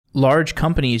Large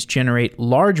companies generate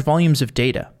large volumes of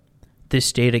data.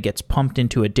 This data gets pumped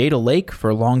into a data lake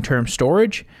for long-term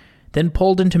storage, then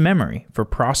pulled into memory for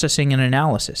processing and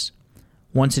analysis.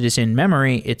 Once it is in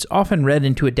memory, it's often read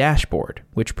into a dashboard,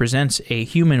 which presents a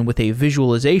human with a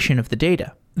visualization of the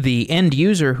data. The end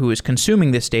user who is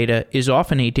consuming this data is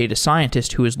often a data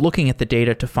scientist who is looking at the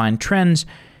data to find trends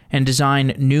and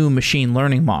design new machine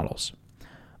learning models.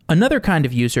 Another kind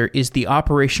of user is the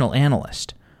operational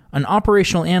analyst. An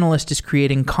operational analyst is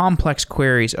creating complex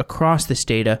queries across this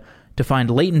data to find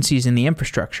latencies in the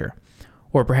infrastructure,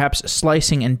 or perhaps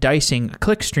slicing and dicing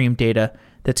clickstream data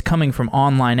that's coming from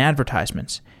online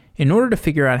advertisements in order to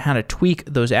figure out how to tweak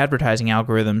those advertising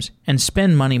algorithms and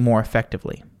spend money more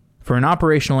effectively. For an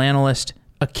operational analyst,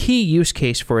 a key use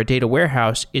case for a data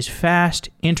warehouse is fast,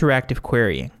 interactive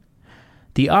querying.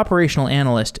 The operational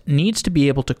analyst needs to be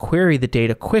able to query the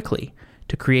data quickly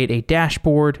to create a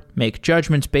dashboard, make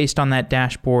judgments based on that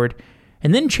dashboard,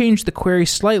 and then change the query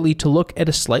slightly to look at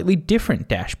a slightly different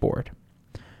dashboard.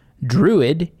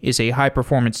 Druid is a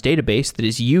high-performance database that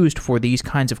is used for these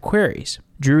kinds of queries.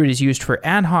 Druid is used for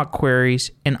ad hoc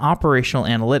queries and operational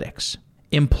analytics.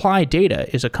 Imply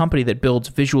Data is a company that builds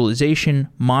visualization,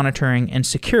 monitoring, and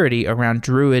security around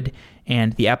Druid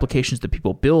and the applications that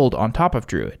people build on top of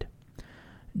Druid.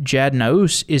 Jad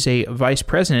Nauous is a vice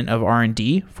president of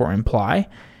R&D for Imply,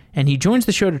 and he joins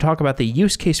the show to talk about the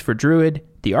use case for Druid,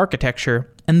 the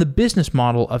architecture, and the business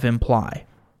model of Imply.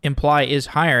 Imply is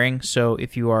hiring, so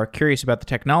if you are curious about the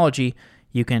technology,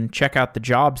 you can check out the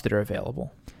jobs that are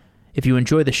available. If you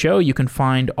enjoy the show, you can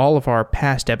find all of our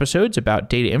past episodes about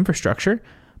data infrastructure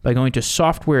by going to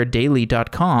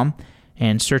softwaredaily.com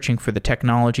and searching for the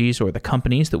technologies or the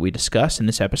companies that we discuss in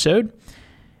this episode.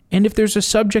 And if there's a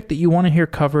subject that you want to hear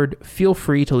covered, feel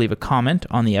free to leave a comment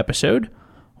on the episode,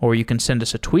 or you can send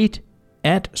us a tweet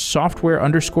at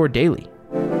software_daily.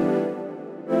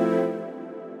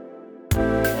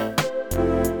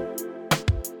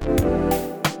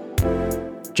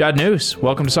 Jad Nauous,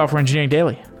 welcome to Software Engineering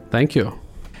Daily. Thank you.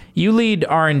 You lead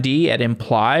R&D at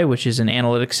Imply, which is an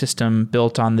analytics system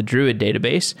built on the Druid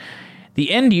database.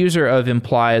 The end user of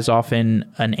Imply is often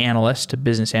an analyst, a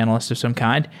business analyst of some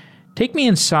kind. Take me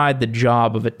inside the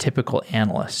job of a typical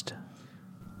analyst.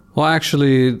 Well,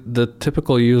 actually, the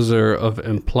typical user of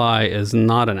Imply is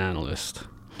not an analyst.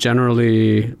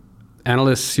 Generally,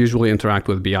 analysts usually interact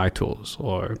with BI tools,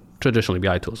 or traditionally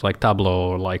BI tools, like Tableau,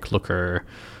 or like Looker,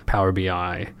 Power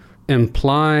BI.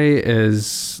 Imply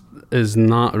is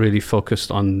not really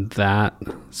focused on that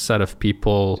set of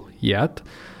people yet.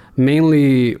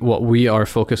 Mainly, what we are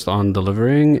focused on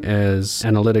delivering is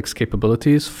analytics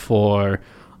capabilities for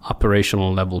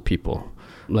operational level people.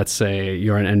 Let's say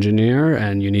you're an engineer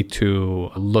and you need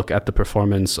to look at the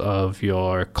performance of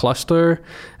your cluster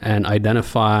and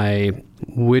identify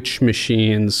which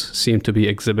machines seem to be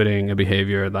exhibiting a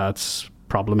behavior that's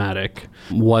problematic.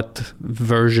 What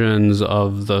versions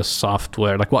of the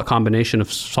software, like what combination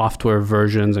of software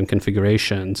versions and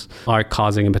configurations are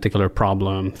causing a particular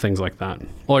problem, things like that.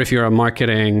 Or if you're a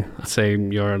marketing, say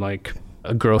you're like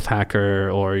a growth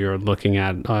hacker, or you're looking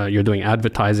at, you're doing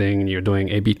advertising, you're doing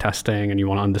A/B testing, and you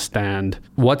want to understand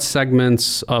what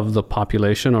segments of the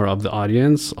population or of the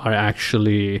audience are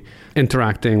actually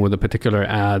interacting with a particular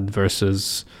ad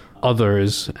versus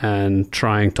others, and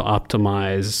trying to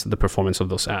optimize the performance of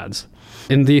those ads.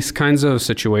 In these kinds of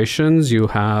situations, you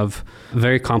have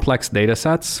very complex data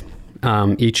sets.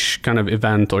 Each kind of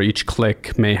event or each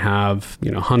click may have,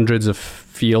 hundreds of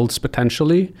fields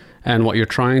potentially. And what you're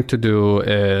trying to do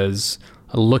is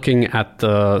looking at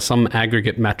some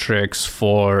aggregate metrics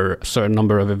for a certain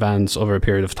number of events over a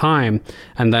period of time,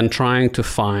 and then trying to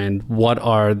find what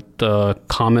are the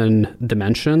common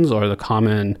dimensions or the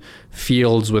common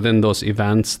fields within those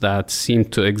events that seem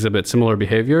to exhibit similar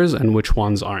behaviors and which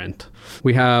ones aren't.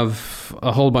 We have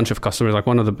a whole bunch of customers. Like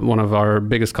one of our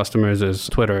biggest customers is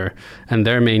Twitter, and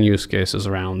their main use case is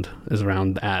around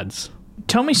ads.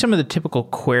 Tell me some of the typical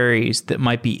queries that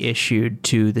might be issued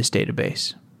to this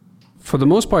database. For the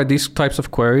most part, these types of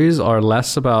queries are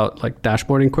less about like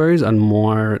dashboarding queries and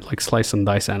more like slice and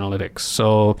dice analytics.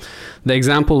 So the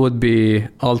example would be,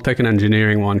 I'll take an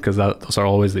engineering one because those are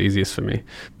always the easiest for me.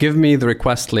 Give me the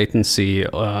request latency, the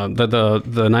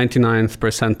 99th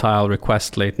percentile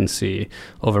request latency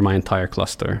over my entire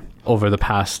cluster over the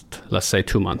past, let's say,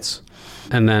 2 months.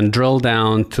 And then drill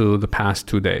down to the past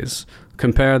 2 days.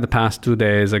 Compare the past 2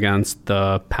 days against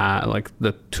the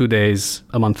 2 days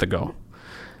a month ago.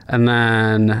 And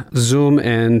then zoom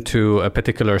into a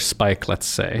particular spike, let's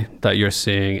say, that you're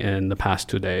seeing in the past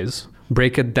 2 days.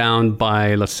 Break it down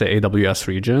by, let's say, AWS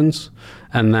regions,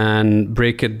 and then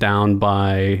break it down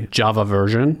by Java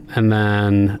version, and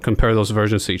then compare those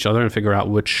versions to each other and figure out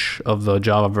which of the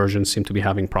Java versions seem to be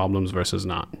having problems versus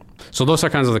not. So those are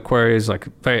kinds of the queries, like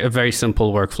a very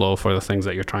simple workflow for the things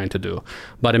that you're trying to do.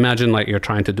 But imagine like you're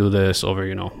trying to do this over,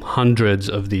 hundreds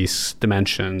of these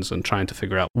dimensions and trying to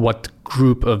figure out what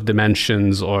group of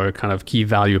dimensions or kind of key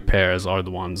value pairs are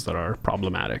the ones that are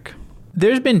problematic.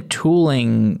 There's been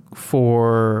tooling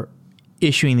for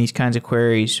issuing these kinds of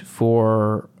queries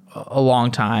for a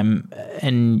long time,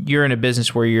 and you're in a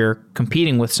business where you're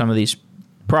competing with some of these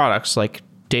products like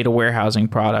data warehousing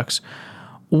products.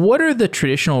 What are the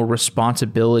traditional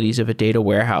responsibilities of a data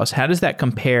warehouse? How does that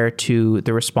compare to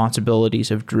the responsibilities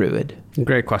of Druid?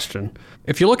 Great question.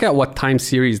 If you look at what time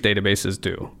series databases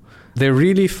do, they're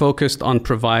really focused on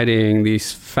providing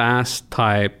these fast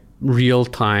type,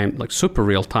 real-time, like super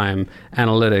real-time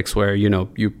analytics where,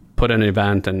 you put an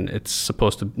event and it's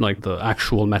supposed to, like, the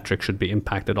actual metric should be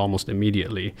impacted almost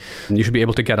immediately. And you should be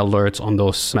able to get alerts on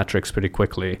those metrics pretty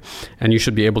quickly. And you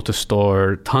should be able to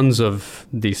store tons of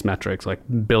these metrics, like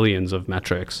billions of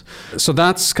metrics. So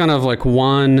that's kind of like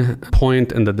one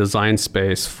point in the design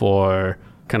space for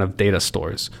kind of data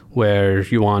stores where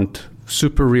you want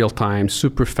super real time,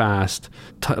 super fast,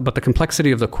 but the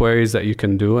complexity of the queries that you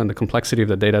can do and the complexity of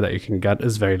the data that you can get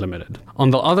is very limited. On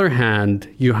the other hand,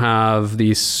 you have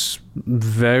these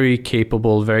very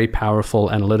capable, very powerful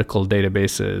analytical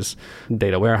databases,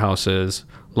 data warehouses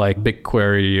like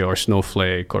BigQuery or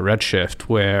Snowflake or Redshift,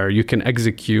 where you can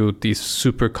execute these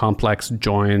super complex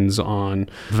joins on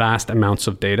vast amounts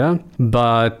of data,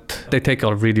 but they take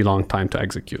a really long time to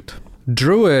execute.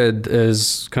 Druid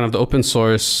is kind of the open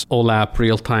source OLAP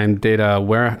real-time data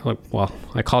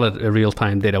I call it a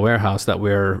real-time data warehouse that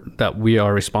we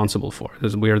are responsible for.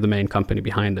 We are the main company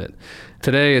behind it.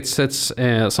 Today, it sits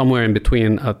somewhere in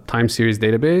between a time series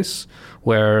database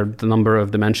where the number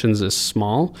of dimensions is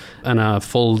small and a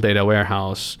full data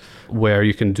warehouse where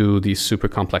you can do these super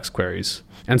complex queries.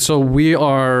 And so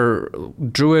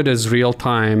Druid is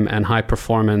real-time and high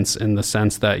performance in the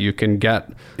sense that you can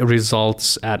get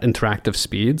results at interactive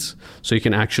speeds. So you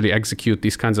can actually execute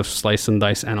these kinds of slice and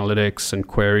dice analytics and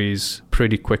queries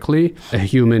pretty quickly. A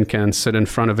human can sit in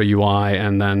front of a UI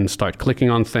and then start clicking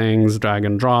on things, drag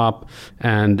and drop,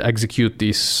 and execute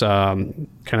these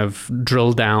kind of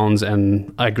drill downs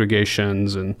and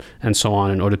aggregations and so on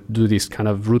in order to do these kind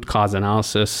of root cause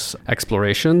analysis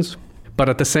explorations. But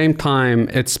at the same time,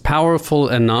 it's powerful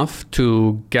enough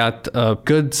to get a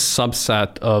good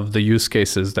subset of the use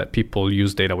cases that people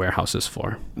use data warehouses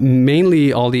for.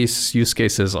 Mainly, all these use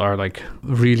cases are like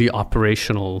really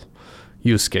operational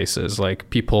use cases, like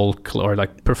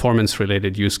performance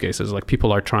related use cases, like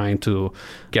people are trying to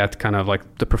get kind of like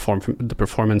the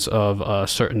performance of a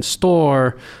certain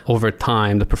store over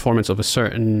time, the performance of a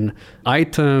certain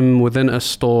item within a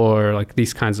store, like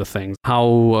these kinds of things.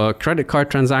 How credit card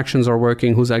transactions are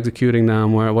working, who's executing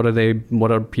them,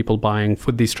 what are people buying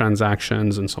with these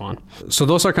transactions, and so on. So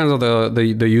those are kind of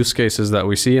the use cases that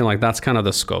we see, and like that's kind of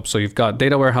the scope. So you've got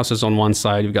data warehouses on one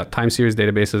side, you've got time series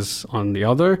databases on the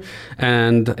other.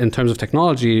 And in terms of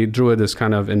technology, Druid is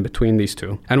kind of in between these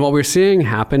two. And what we're seeing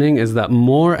happening is that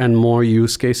more and more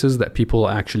use cases that people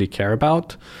actually care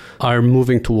about are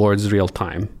moving towards real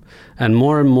time. And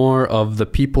more of the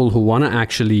people who want to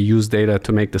actually use data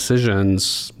to make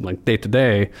decisions, like day to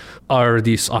day, are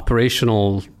these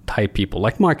operational type people,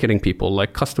 like marketing people,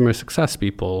 like customer success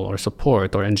people, or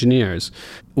support, or engineers.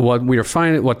 What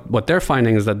they're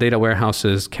finding is that data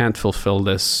warehouses can't fulfill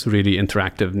this really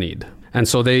interactive need. And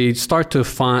so they start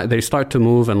to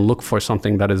move and look for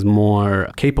something that is more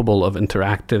capable of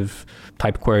interactive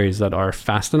type queries that are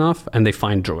fast enough, and they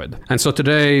find Druid. And so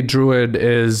today, Druid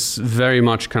is very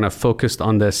much kind of focused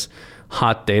on this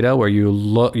hot data where you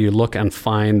look and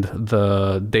find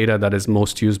the data that is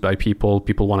most used by people.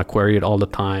 People want to query it all the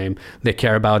time. They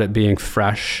care about it being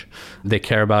fresh. They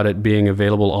care about it being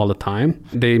available all the time.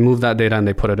 They move that data and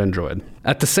they put it in Druid.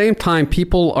 At the same time,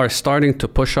 people are starting to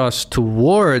push us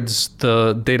towards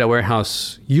the data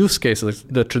warehouse use cases,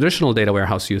 the traditional data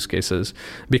warehouse use cases,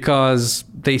 because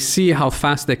they see how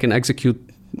fast they can execute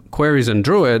queries in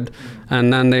Druid.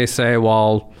 And then they say,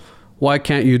 well, why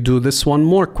can't you do this one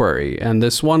more query and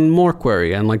this one more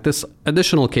query and like this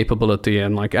additional capability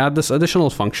and like add this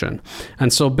additional function?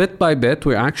 And so bit by bit,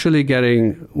 we're actually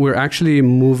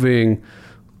moving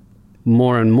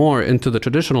more and more into the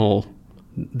traditional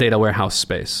data warehouse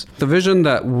space. The vision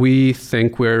that we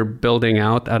think we're building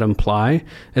out at Imply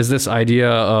is this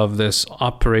idea of this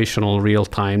operational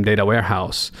real-time data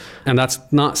warehouse. And that's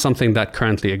not something that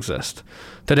currently exists.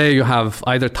 Today you have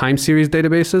either time series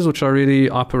databases, which are really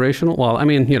operational. Well, I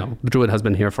mean, Druid has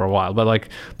been here for a while, but like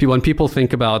when people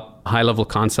think about high level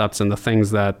concepts and the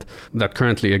things that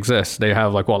currently exist, they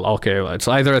have like, well, okay, it's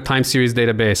either a time series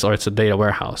database or it's a data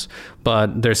warehouse.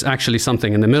 But there's actually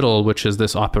something in the middle, which is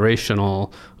this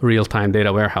operational real-time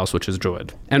data warehouse, which is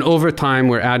Druid. And over time,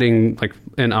 we're adding, like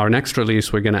in our next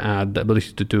release, we're going to add the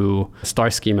ability to do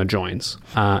star schema joins.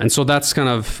 And so that's kind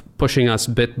of pushing us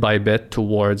bit by bit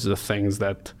towards the things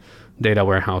that data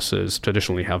warehouses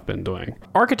traditionally have been doing.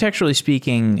 Architecturally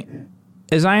speaking,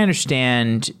 as I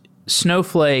understand,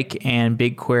 Snowflake and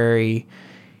BigQuery,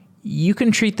 you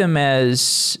can treat them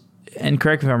as, and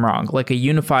correct me if I'm wrong, like a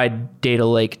unified data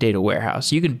lake, data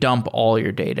warehouse. You can dump all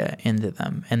your data into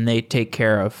them, and they take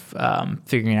care of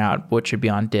figuring out what should be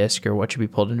on disk or what should be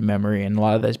pulled into memory, and a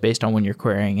lot of that's based on when you're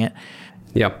querying it.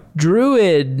 Yep.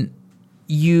 Druid,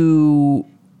 you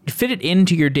fit it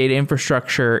into your data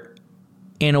infrastructure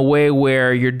in a way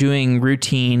where you're doing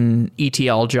routine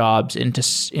ETL jobs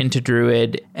into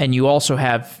Druid, and you also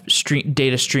have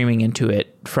data streaming into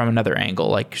it from another angle,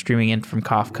 like streaming in from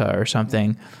Kafka or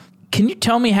something. Can you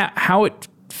tell me how it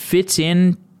fits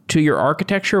into your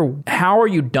architecture? How are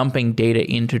you dumping data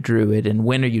into Druid, and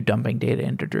when are you dumping data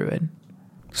into Druid?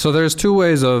 So there's two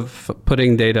ways of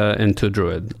putting data into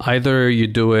Druid. Either you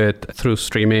do it through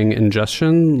streaming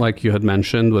ingestion, like you had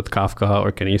mentioned with Kafka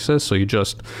or Kinesis, so you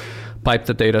just pipe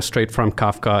the data straight from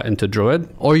Kafka into Druid,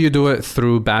 or you do it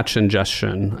through batch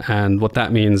ingestion. And what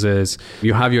that means is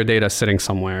you have your data sitting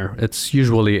somewhere. It's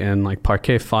usually in like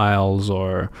Parquet files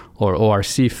or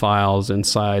ORC files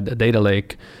inside a data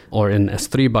lake, or in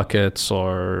S3 buckets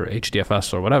or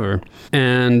HDFS or whatever.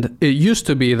 And it used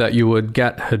to be that you would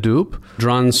get Hadoop,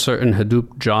 run certain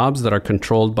Hadoop jobs that are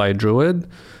controlled by Druid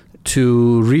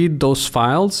to read those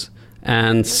files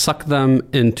and suck them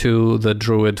into the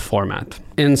Druid format.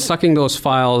 In sucking those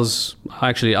files,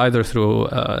 actually either through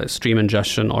stream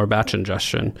ingestion or batch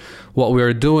ingestion, what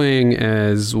we're doing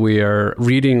is we are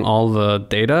reading all the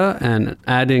data and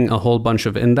adding a whole bunch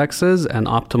of indexes and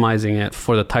optimizing it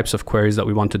for the types of queries that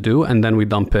we want to do, and then we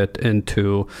dump it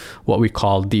into what we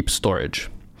call deep storage.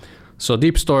 So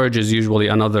deep storage is usually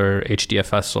another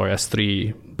HDFS or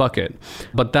S3 bucket,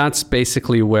 but that's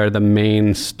basically where the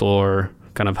main store,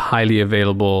 kind of highly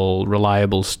available,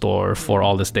 reliable store for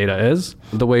all this data is.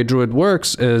 The way Druid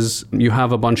works is you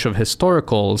have a bunch of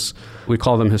historicals. We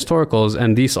call them historicals,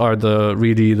 and these are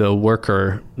really the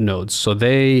worker nodes. So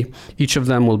each of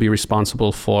them will be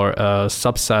responsible for a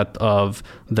subset of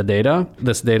the data.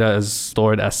 This data is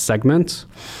stored as segments.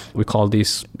 We call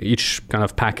each kind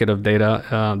of packet of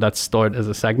data that's stored as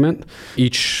a segment.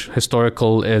 Each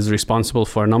historical is responsible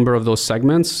for a number of those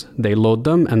segments. They load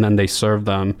them, and then they serve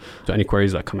them to any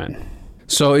queries that come in.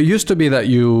 So it used to be that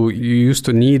you used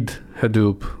to need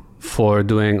Hadoop for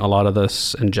doing a lot of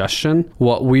this ingestion.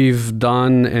 What we've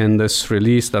done in this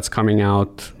release that's coming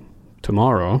out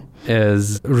tomorrow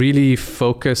is really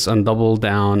focus and double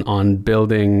down on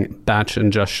building batch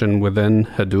ingestion within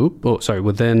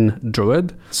within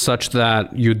Druid, such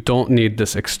that you don't need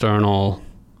this external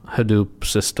Hadoop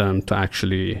system to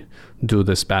actually do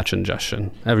this batch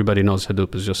ingestion. Everybody knows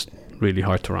Hadoop is just really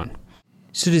hard to run.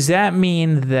 So does that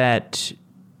mean that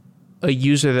a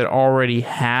user that already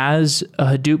has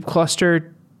a Hadoop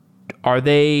cluster, are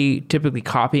they typically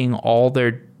copying all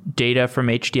their data from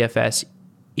HDFS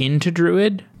into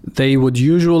Druid? They would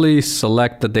usually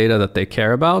select the data that they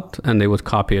care about, and they would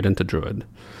copy it into Druid.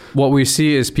 What we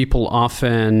see is people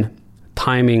often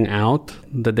timing out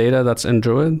the data that's in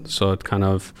Druid, so it kind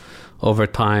of over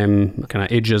time kind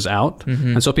of ages out.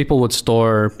 Mm-hmm. And so people would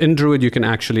store, in Druid you can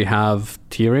actually have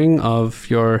tiering of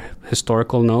your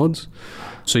historical nodes.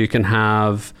 So you can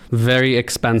have very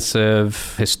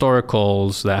expensive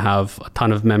historicals that have a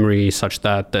ton of memory, such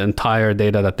that the entire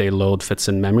data that they load fits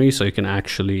in memory, so you can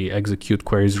actually execute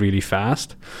queries really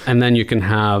fast. And then you can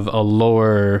have a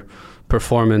lower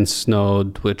performance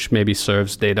node, which maybe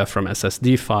serves data from from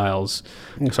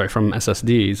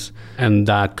SSDs. And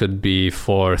that could be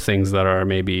for things that are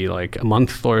maybe like a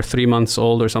month or 3 months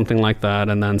old or something like that.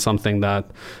 And then something that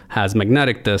has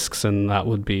magnetic disks, and that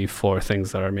would be for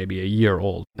things that are maybe a year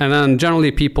old. And then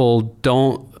generally people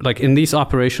don't, like in these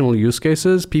operational use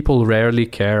cases, people rarely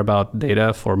care about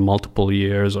data for multiple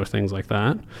years or things like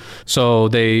that. So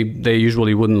they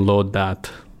usually wouldn't load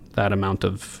that amount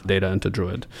of data into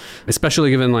Druid, especially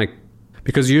given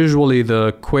because usually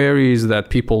the queries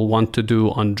that people want to do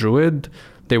on Druid,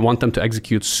 they want them to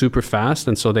execute super fast.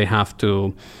 And so they have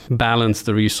to balance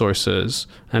the resources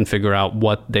and figure out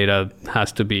what data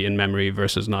has to be in memory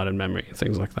versus not in memory,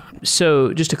 things like that.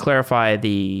 So just to clarify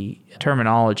the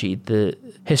terminology, the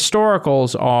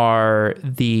historicals are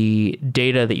the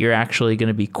data that you're actually going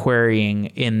to be querying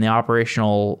in the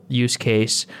operational use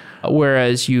case,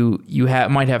 whereas you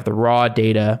might have the raw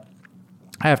data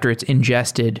after it's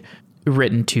ingested,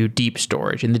 written to deep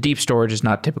storage, and the deep storage is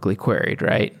not typically queried,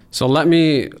 right? So let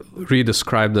me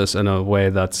re-describe this in a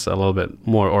way that's a little bit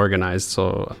more organized.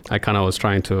 So I kind of was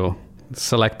trying to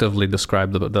selectively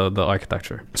describe the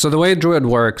architecture. So the way Druid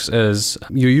works is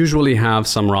you usually have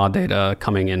some raw data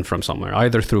coming in from somewhere,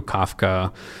 either through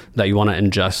Kafka that you want to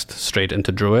ingest straight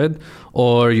into Druid,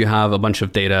 or you have a bunch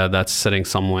of data that's sitting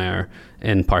somewhere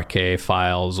in Parquet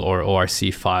files or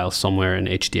ORC files somewhere in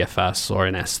HDFS or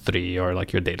in S3 or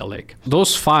like your data lake.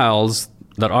 Those files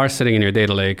that are sitting in your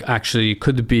data lake actually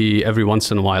could be every once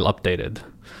in a while updated.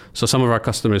 So some of our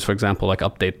customers, for example, like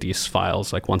update these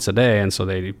files like once a day. And so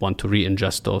they want to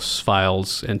re-ingest those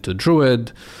files into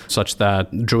Druid such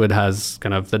that Druid has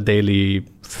kind of the daily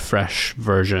fresh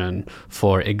version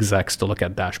for execs to look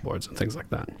at dashboards and things like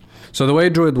that. So the way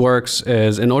Druid works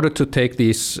is in order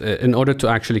to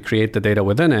actually create the data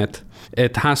within it,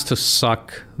 it has to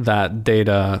suck that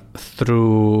data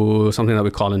through something that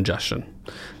we call ingestion.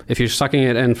 If you're sucking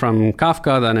it in from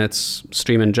Kafka, then it's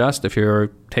stream ingest. If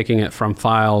you're taking it from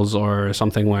files or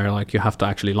something where like you have to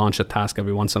actually launch a task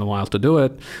every once in a while to do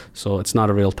it, so it's not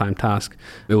a real-time task,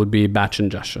 it would be batch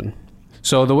ingestion.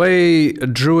 So the way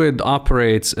Druid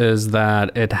operates is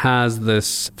that it has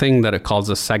this thing that it calls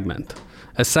a segment.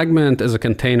 A segment is a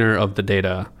container of the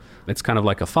data. It's kind of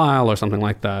like a file or something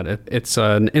like that. It's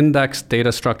an indexed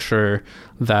data structure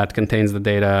that contains the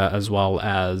data as well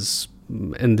as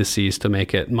indices to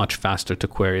make it much faster to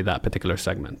query that particular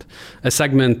segment. A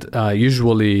segment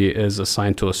usually is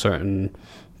assigned to a certain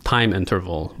time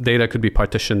interval. Data could be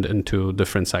partitioned into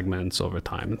different segments over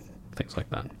time, things like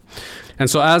that. And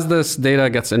so as this data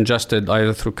gets ingested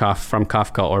either from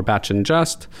Kafka or batch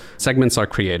ingest, segments are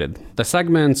created. The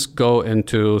segments go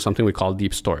into something we call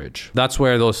deep storage. That's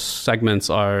where those segments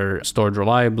are stored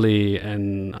reliably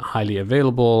and highly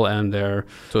available, and they're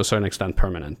to a certain extent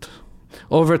permanent.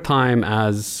 Over time,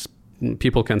 as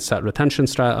people can set retention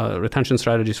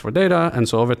strategies for data, and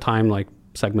so over time, like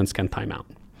segments can time out.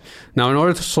 Now, in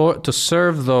order to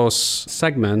serve those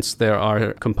segments, there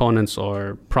are components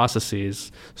or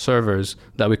processes, servers,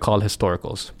 that we call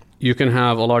historicals. You can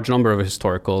have a large number of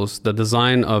historicals. The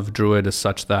design of Druid is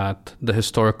such that the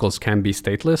historicals can be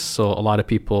stateless. So a lot of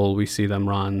people, we see them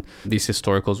run these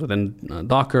historicals within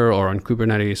Docker or on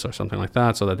Kubernetes or something like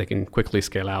that so that they can quickly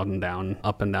scale out and down,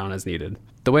 up and down as needed.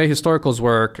 The way historicals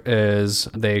work is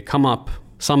they come up,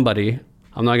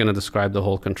 I'm not going to describe the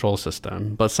whole control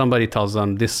system, but somebody tells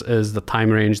them this is the time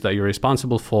range that you're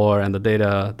responsible for and the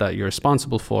data that you're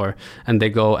responsible for, and they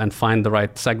go and find the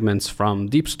right segments from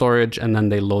deep storage, and then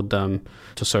they load them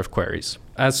to serve queries.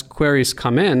 As queries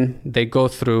come in, they go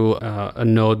through a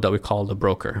node that we call the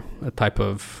broker, a type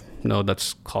of node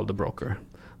that's called the broker.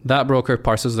 That broker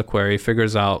parses the query,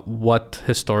 figures out what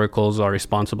historicals are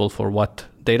responsible for what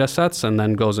data sets, and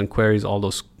then goes and queries all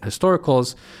those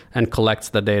historicals and collects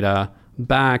the data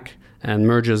back and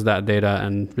merges that data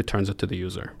and returns it to the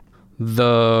user.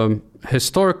 The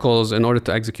historicals, in order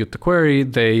to execute the query,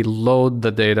 they load the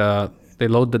data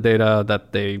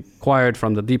that they acquired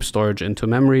from the deep storage into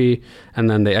memory,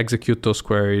 and then they execute those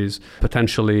queries,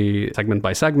 potentially segment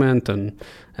by segment,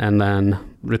 and then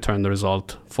return the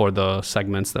result for the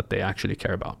segments that they actually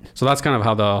care about. So that's kind of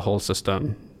how the whole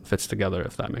system fits together,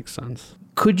 if that makes sense.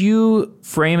 Could you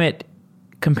frame it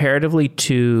comparatively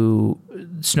to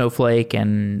Snowflake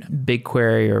and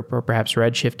BigQuery or perhaps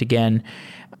Redshift again?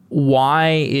 Why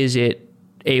is it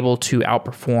able to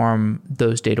outperform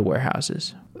those data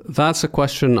warehouses? That's a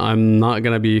question I'm not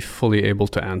going to be fully able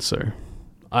to answer.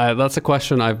 That's a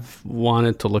question I've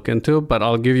wanted to look into, but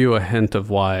I'll give you a hint of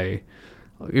why.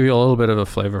 I'll give you a little bit of a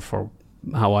flavor for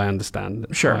how I understand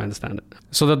it. Sure. How I understand it.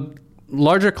 So the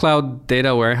larger cloud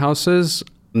data warehouses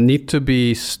need to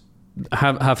be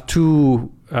have two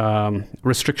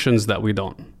restrictions that we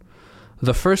don't.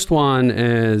 The first one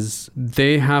is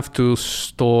they have to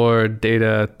store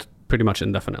data pretty much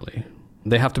indefinitely.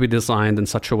 They have to be designed in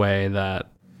such a way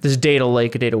that... This data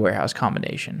lake, a data warehouse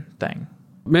combination thing.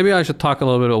 Maybe I should talk a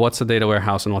little bit about what's a data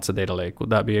warehouse and what's a data lake. Would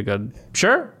that be a good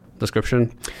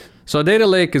description? So a data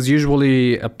lake is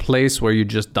usually a place where you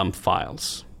just dump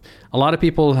files. A lot of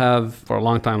people have, for a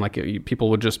long time, like people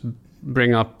would just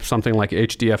bring up something like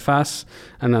HDFS,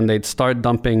 and then they'd start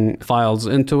dumping files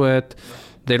into it.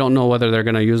 They don't know whether they're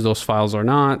going to use those files or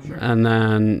not. And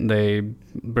then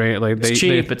it's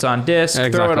cheap, it's on disk,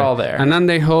 exactly. Throw it all there. And then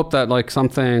they hope that like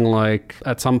something like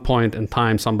at some point in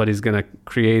time, somebody's going to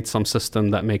create some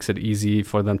system that makes it easy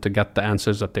for them to get the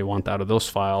answers that they want out of those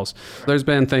files. There's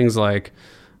been things like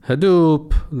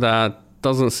Hadoop that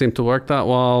doesn't seem to work that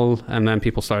well. And then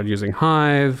people started using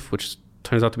Hive, which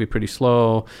turns out to be pretty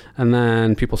slow. And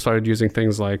then people started using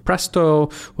things like Presto,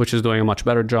 which is doing a much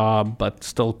better job, but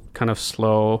still kind of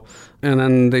slow. And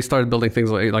then they started building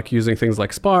things like using things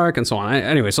like Spark and so on.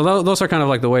 Anyway, so those are kind of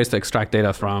like the ways to extract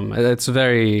data from. It's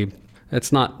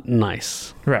not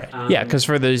nice. Right. Yeah, because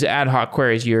for those ad hoc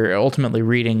queries, you're ultimately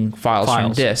reading files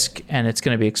from disk, and it's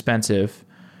going to be expensive.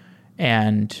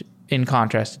 And in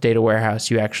contrast to data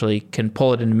warehouse, you actually can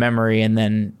pull it into memory and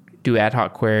then do ad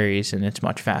hoc queries, and it's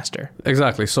much faster.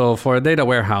 Exactly. So for a data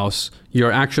warehouse,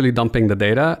 you're actually dumping the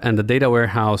data, and the data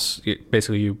warehouse,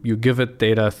 basically you give it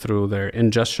data through their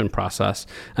ingestion process,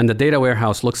 and the data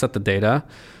warehouse looks at the data,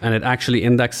 and it actually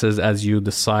indexes as you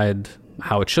decide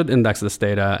how it should index this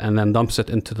data, and then dumps it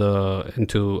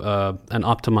into an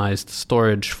optimized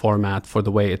storage format for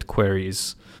the way it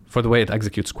queries, for the way it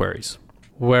executes queries.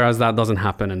 Whereas that doesn't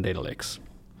happen in data lakes.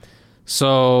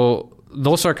 So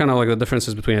those are kind of like the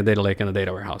differences between a data lake and a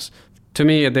data warehouse. To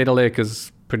me, a data lake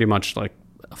is pretty much like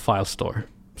a file store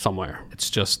somewhere. It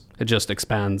just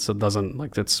expands. It doesn't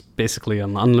like, it's basically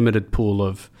an unlimited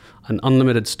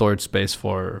storage space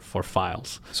for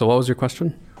files. So what was your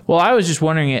question? Well, I was just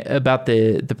wondering about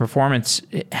the performance,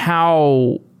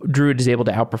 how Druid is able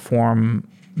to outperform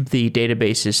the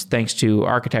databases thanks to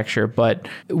architecture, but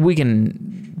we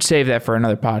can save that for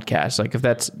another podcast.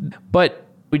 But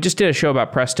we just did a show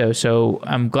about Presto, so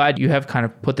I'm glad you have kind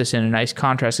of put this in a nice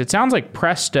contrast. It sounds like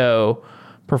Presto,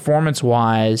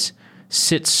 performance-wise,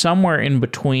 sits somewhere in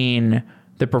between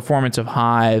the performance of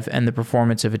Hive and the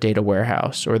performance of a data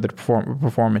warehouse, or the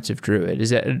performance of Druid.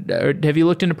 Have you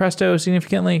looked into Presto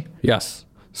significantly? Yes.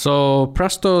 So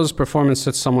Presto's performance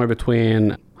sits somewhere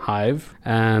between Hive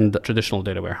and traditional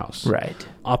data warehouse. Right.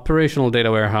 Operational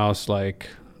data warehouse like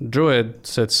Druid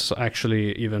sits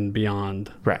actually even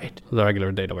beyond the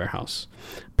regular data warehouse.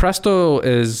 Presto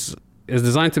is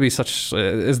designed to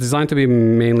be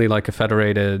mainly like a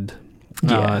federated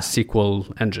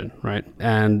SQL engine, right?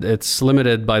 And it's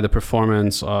limited by the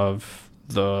performance of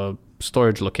the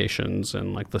storage locations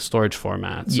and like the storage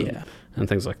formats and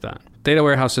things like that. Data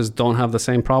warehouses don't have the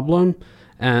same problem,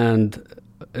 and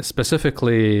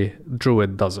specifically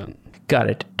Druid doesn't. Got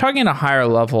it. Talking at a higher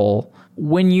level,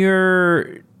 when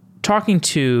you're talking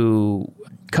to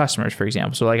customers, for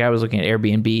example, so like I was looking at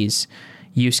Airbnb's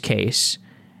use case,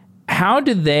 how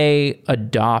do they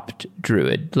adopt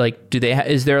Druid? Like,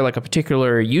 is there like a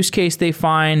particular use case they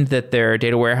find that their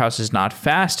data warehouse is not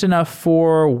fast enough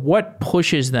for? What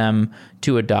pushes them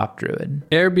to adopt Druid?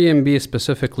 Airbnb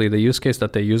specifically, the use case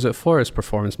that they use it for is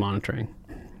performance monitoring.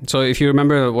 So if you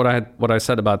remember what I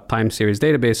said about time series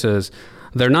databases,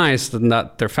 they're nice and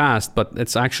that they're fast, but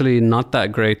it's actually not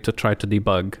that great to try to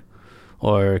debug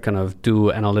or kind of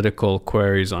do analytical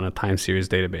queries on a time series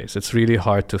database. It's really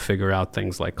hard to figure out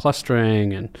things like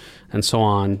clustering and so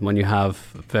on when you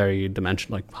have highly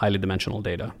dimensional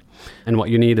data. And what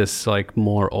you need is like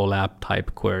more OLAP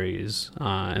type queries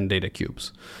and data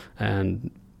cubes. And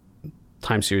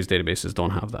time series databases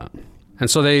don't have that. And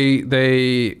so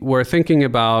they were thinking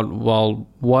about, well,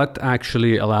 what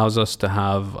actually allows us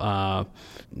to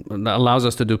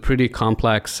do pretty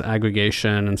complex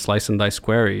aggregation and slice and dice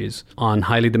queries on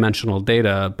highly dimensional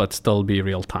data, but still be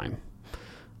real time.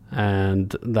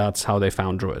 And that's how they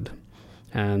found Druid.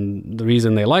 And the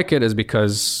reason they like it is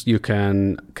because you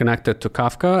can connect it to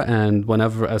Kafka, and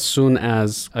as soon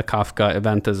as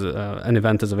an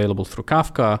event is available through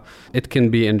Kafka, it can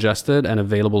be ingested and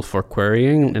available for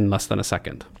querying in less than a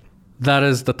second. That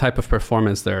is the type of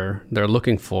performance they're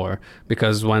looking for,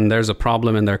 because when there's a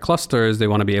problem in their clusters, they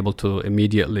want to be able to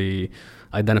immediately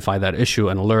identify that issue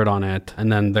and alert on it,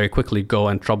 and then very quickly go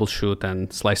and troubleshoot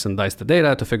and slice and dice the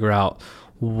data to figure out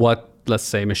what, let's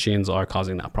say, machines are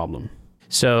causing that problem.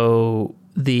 So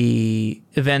the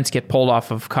events get pulled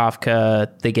off of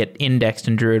Kafka, they get indexed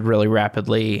in Druid really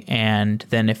rapidly, and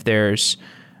then if there's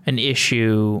an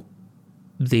issue,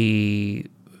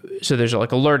 so there's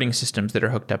like alerting systems that are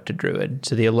hooked up to Druid.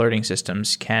 So the alerting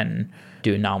systems can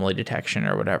do anomaly detection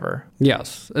or whatever.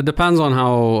 Yes. It depends on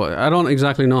I don't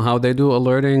exactly know how they do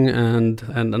alerting and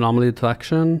anomaly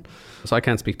detection, so I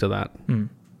can't speak to that.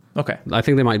 Okay. I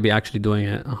think they might be actually doing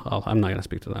it. I'm not going to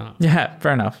speak to that. Yeah,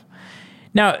 fair enough.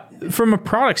 Now, from a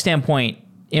product standpoint,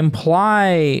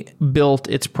 Imply built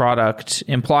its product,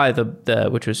 Imply,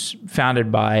 which was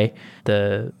founded by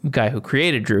the guy who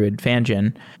created Druid,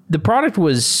 Fanjin. The product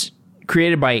was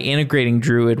created by integrating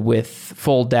Druid with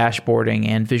full dashboarding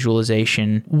and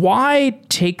visualization. Why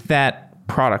take that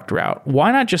product route?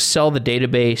 Why not just sell the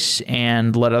database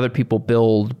and let other people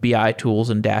build BI tools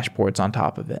and dashboards on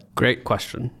top of it? Great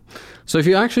question. So if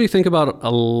you actually think about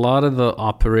a lot of the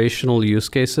operational use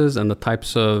cases and the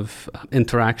types of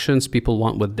interactions people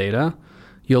want with data,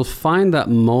 you'll find that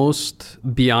most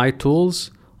BI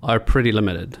tools are pretty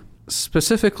limited.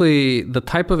 Specifically, the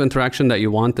type of interaction that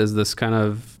you want is this kind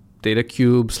of data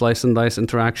cube, slice and dice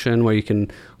interaction where you can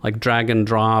like drag and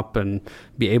drop and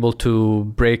be able to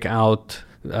break out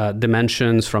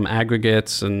dimensions from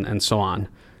aggregates and so on.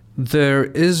 There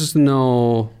is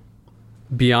no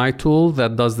BI tool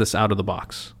that does this out of the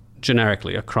box,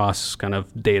 generically across kind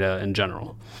of data in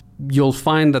general. You'll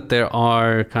find that there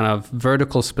are kind of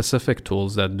vertical specific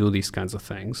tools that do these kinds of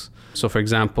things. So for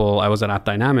example, I was at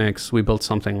AppDynamics, we built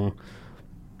something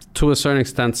to a certain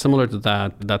extent similar to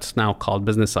that's now called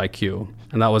Business IQ.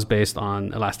 And that was based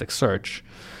on Elasticsearch.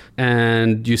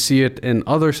 And you see it in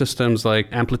other systems like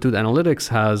Amplitude Analytics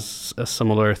has a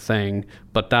similar thing,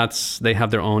 but they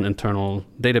have their own internal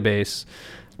database.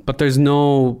 But there's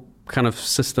no kind of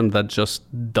system that just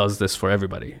does this for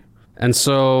everybody. And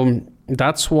so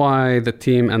that's why the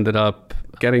team ended up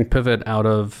getting Pivot out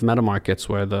of MetaMarkets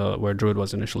where Druid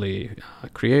was initially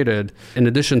created, in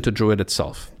addition to Druid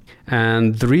itself.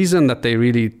 And the reason that they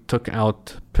really took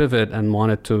out Pivot and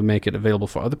wanted to make it available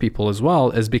for other people as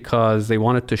well is because they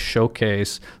wanted to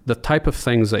showcase the type of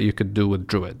things that you could do with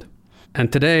Druid.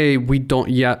 And today we don't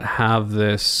yet have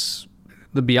this.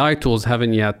 The BI tools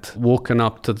haven't yet woken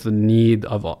up to the need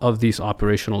of these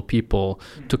operational people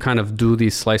to kind of do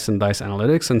these slice and dice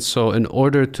analytics. And so in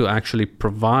order to actually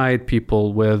provide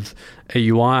people with a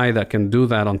UI that can do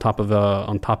that on top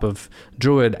of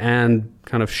Druid and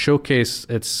kind of showcase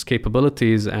its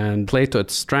capabilities and play to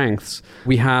its strengths,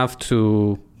 we have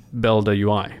to build a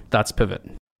UI. That's Pivot.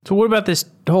 So what about this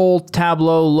whole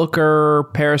Tableau, Looker,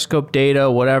 Periscope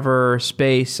data, whatever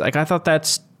space? Like I thought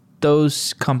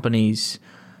those companies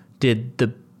did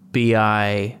the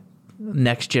BI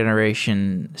next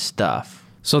generation stuff.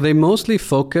 So they mostly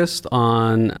focused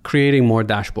on creating more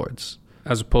dashboards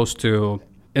as opposed to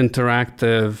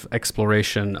interactive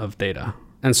exploration of data.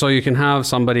 And so you can have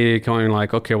somebody going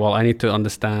like, okay, well, I need to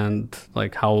understand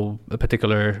like how a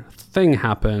particular thing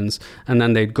happens. And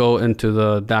then they'd go into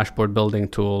the dashboard building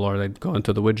tool or they'd go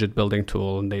into the widget building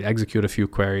tool and they'd execute a few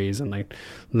queries and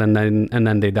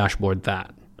then they dashboard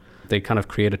that. They kind of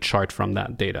create a chart from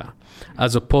that data,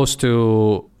 as opposed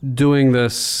to doing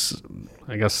this,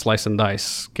 I guess, slice and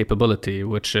dice capability,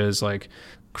 which is like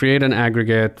create an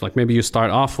aggregate. Like maybe you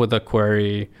start off with a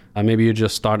query, maybe you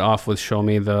just start off with show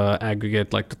me the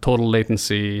aggregate, like the total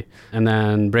latency, and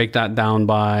then break that down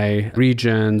by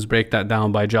regions, break that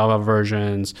down by Java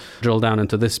versions, drill down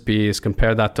into this piece,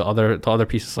 compare that to other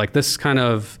pieces. Like this kind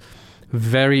of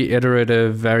very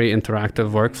iterative, very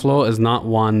interactive workflow is not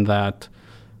one that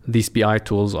these BI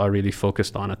tools are really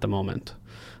focused on at the moment.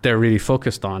 They're really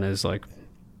focused on is like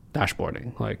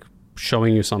dashboarding, like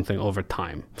showing you something over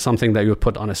time, something that you would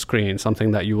put on a screen, something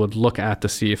that you would look at to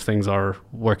see if things are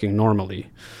working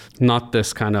normally, not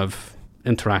this kind of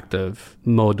interactive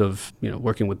mode of,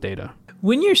 working with data.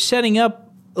 When you're setting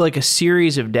up like a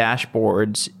series of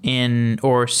dashboards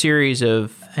or a series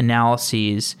of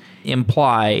analyses,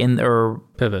 or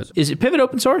Pivot. Is it Pivot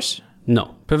open source?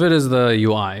 No, Pivot is the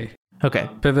UI. Okay.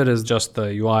 Pivot is just the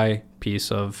UI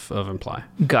piece of Imply.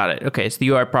 Got it. Okay. It's the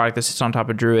UI product that sits on top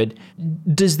of Druid.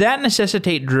 Does that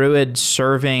necessitate Druid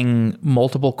serving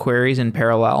multiple queries in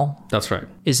parallel? That's right.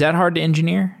 Is that hard to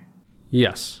engineer?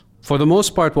 Yes. For the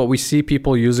most part, what we see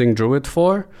people using Druid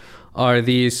for are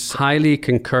these highly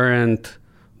concurrent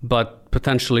but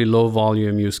potentially low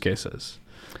volume use cases.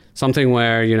 Something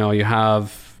where, you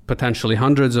have potentially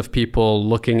hundreds of people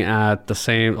looking at the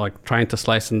same, like trying to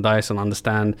slice and dice and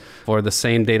understand for the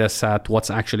same data set what's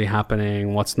actually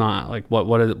happening, what's not, like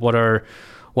what are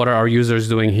our users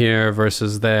doing here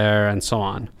versus there, and so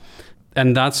on.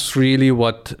 And that's really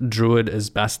what Druid is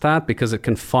best at, because it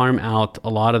can farm out a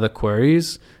lot of the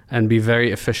queries and be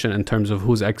very efficient in terms of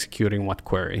who's executing what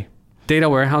query. Data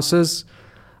warehouses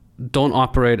don't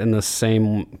operate in the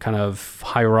same kind of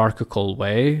hierarchical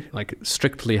way, like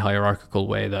strictly hierarchical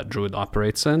way that Druid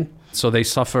operates in. So they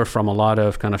suffer from a lot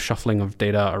of kind of shuffling of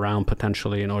data around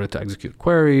potentially in order to execute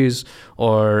queries,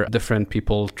 or different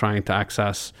people trying to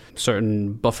access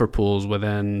certain buffer pools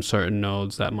within certain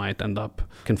nodes that might end up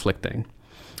conflicting.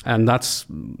 And that's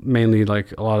mainly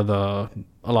like a lot of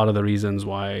the reasons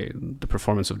why the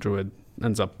performance of Druid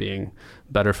ends up being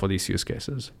better for these use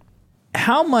cases.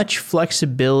 How much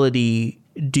flexibility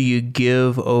do you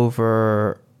give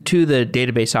over to the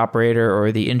database operator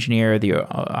or the engineer, or the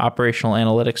operational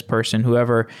analytics person,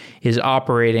 whoever is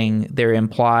operating their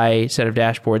Imply set of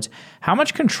dashboards? How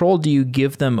much control do you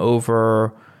give them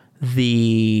over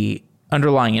the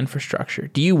underlying infrastructure?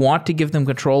 Do you want to give them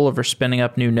control over spinning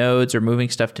up new nodes or moving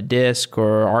stuff to disk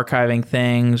or archiving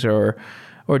things, or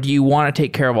do you want to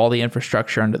take care of all the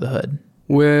infrastructure under the hood?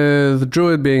 With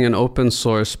Druid being an open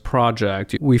source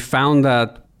project, we found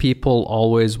that people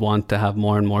always want to have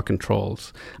more and more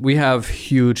controls. We have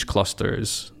huge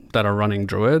clusters that are running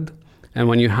Druid. And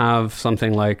when you have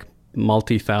something like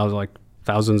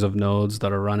thousands of nodes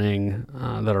that are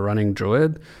running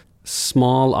Druid,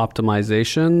 small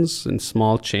optimizations and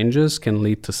small changes can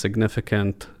lead to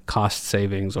significant cost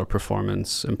savings or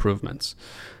performance improvements.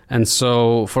 And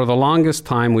so for the longest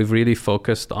time, we've really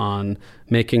focused on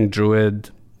making Druid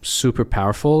super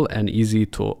powerful and easy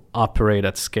to operate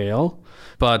at scale.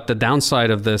 But the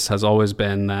downside of this has always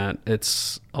been that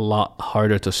it's a lot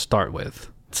harder to start with.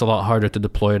 It's a lot harder to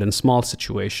deploy it in small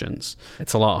situations.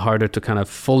 It's a lot harder to kind of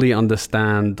fully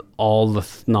understand all the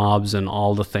knobs and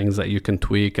all the things that you can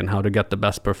tweak and how to get the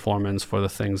best performance for the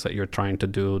things that you're trying to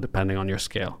do depending on your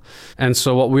scale. And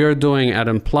so what we are doing at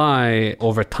Imply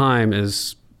over time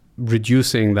is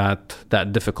reducing that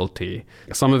difficulty.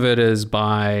 Some of it is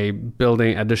by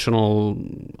building additional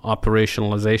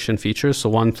operationalization features. So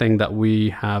one thing that we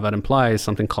have at Imply is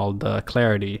something called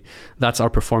Clarity. That's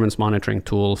our performance monitoring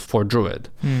tool for Druid.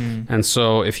 And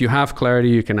so if you have Clarity,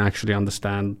 you can actually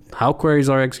understand how queries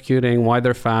are executing, why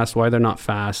they're fast, why they're not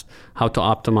fast, how to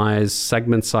optimize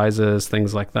segment sizes,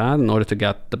 things like that, in order to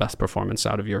get the best performance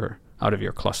out of your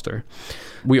cluster.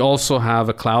 We also have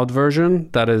a cloud version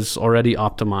that is already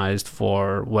optimized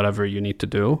for whatever you need to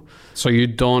do. So you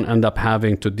don't end up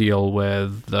having to deal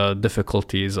with the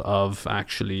difficulties of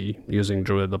actually using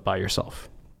Druid by yourself.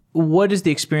 What is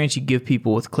the experience you give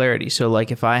people with Clarity? So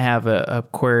like if I have a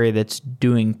query that's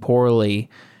doing poorly,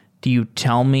 do you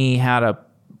tell me how to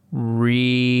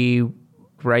rewrite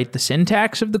the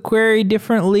syntax of the query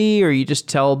differently, or you just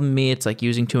tell me it's like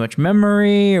using too much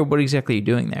memory, or what exactly are you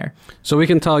doing there? So we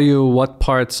can tell you what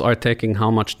parts are taking how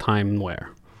much time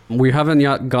where. We haven't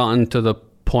yet gotten to the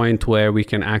point where we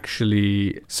can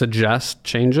actually suggest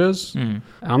changes.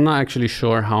 I'm not actually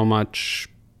sure how much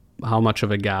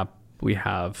of a gap we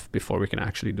have before we can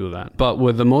actually do that. But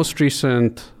with the most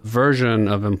recent version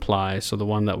of Imply, so the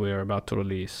one that we are about to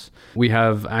release, we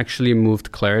have actually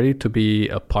moved Clarity to be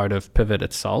a part of Pivot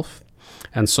itself.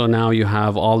 And so now you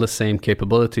have all the same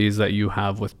capabilities that you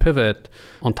have with Pivot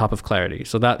on top of Clarity.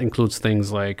 So that includes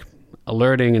things like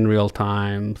alerting in real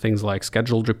time, things like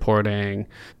scheduled reporting,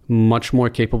 much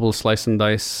more capable slice and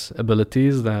dice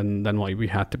abilities than what we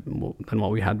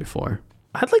had before.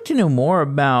 I'd like to know more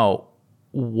about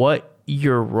what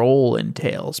your role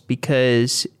entails,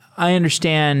 because I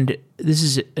understand this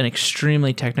is an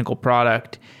extremely technical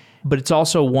product, but it's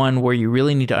also one where you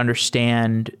really need to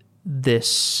understand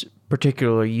this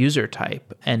particular user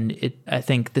type. And I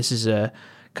think this is a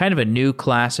kind of a new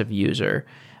class of user.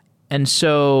 And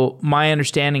so my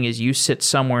understanding is you sit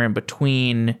somewhere in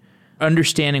between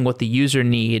understanding what the user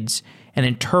needs and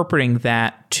interpreting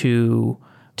that to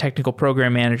technical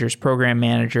program managers,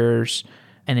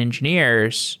 and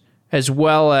engineers, as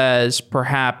well as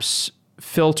perhaps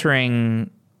filtering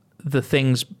the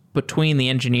things between the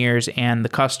engineers and the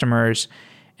customers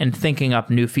and thinking up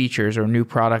new features or new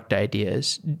product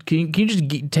ideas. Can you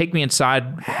just take me inside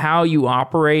how you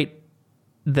operate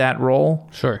that role?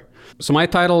 Sure. So my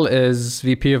title is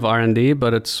VP of R&D,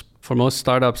 but it's for most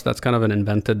startups, that's kind of an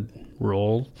invented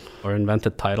role or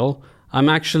invented title. I'm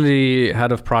actually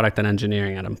head of product and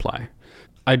engineering at Imply.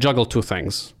 I juggle two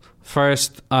things.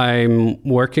 First, I'm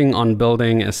working on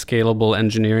building a scalable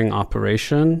engineering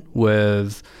operation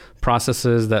with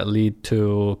processes that lead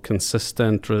to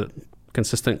consistent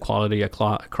quality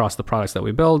across the products that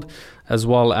we build, as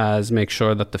well as make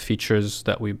sure that the features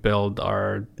that we build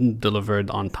are delivered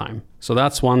on time. So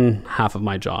that's one half of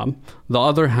my job. The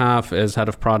other half is head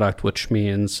of product, which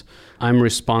means I'm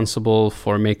responsible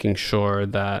for making sure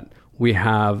that we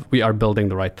are building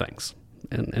the right things,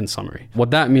 in summary. What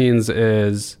that means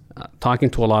is talking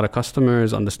to a lot of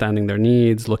customers, understanding their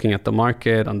needs, looking at the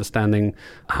market, understanding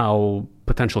how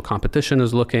potential competition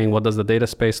is looking, what does the data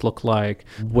space look like,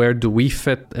 where do we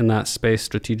fit in that space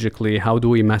strategically, how do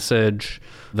we message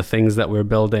the things that we're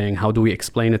building, how do we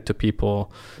explain it to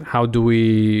people, how do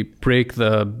we break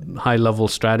the high-level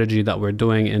strategy that we're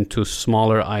doing into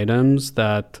smaller items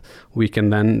that we can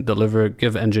then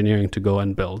give engineering to go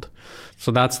and build.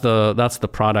 So that's the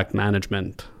product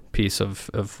management piece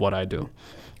of what I do.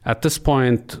 At this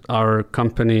point, our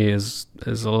company is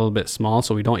a little bit small,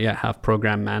 so we don't yet have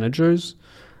program managers.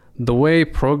 The way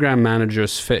program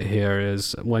managers fit here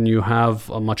is when you have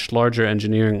a much larger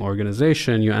engineering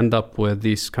organization, you end up with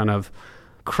these kind of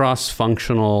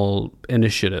cross-functional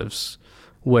initiatives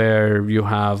where you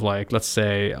have, like, let's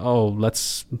say,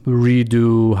 let's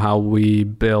redo how we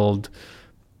build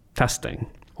testing,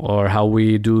 or how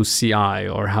we do CI,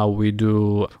 or how we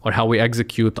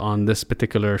execute on this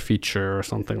particular feature or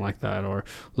something like that, or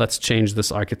let's change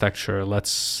this architecture,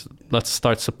 let's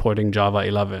start supporting Java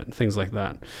 11, things like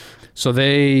that. So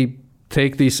they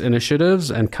take these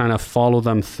initiatives and kind of follow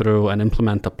them through and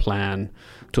implement a plan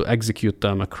to execute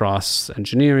them across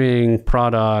engineering,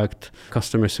 product,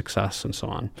 customer success, and so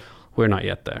on. We're not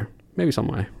yet there. Maybe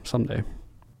someday.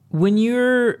 When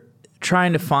you're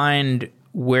trying to find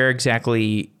where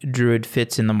exactly Druid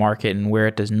fits in the market and where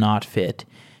it does not fit,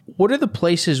 what are the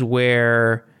places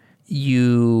where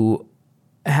you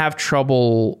have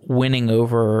trouble winning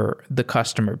over the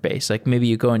customer base? Like maybe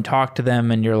you go and talk to them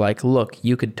and you're like, look,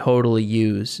 you could totally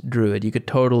use Druid, you could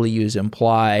totally use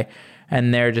Imply,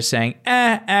 and they're just saying,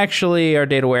 actually our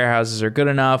data warehouses are good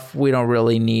enough, we don't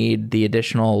really need the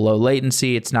additional low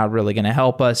latency, it's not really going to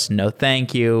help us, no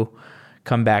thank you,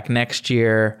 come back next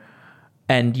year.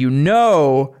 And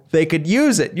they could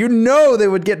use it. They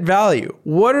would get value.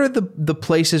 What are the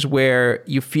places where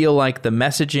you feel like the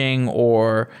messaging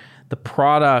or the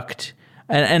product,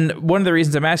 and one of the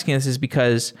reasons I'm asking this is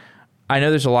because I know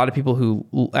there's a lot of people who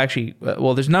actually,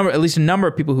 there's at least a number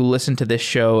of people who listen to this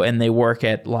show and they work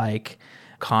at like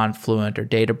Confluent or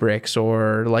Databricks,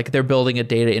 or like they're building a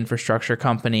data infrastructure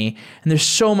company. And there's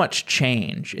so much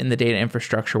change in the data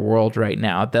infrastructure world right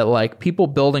now that like people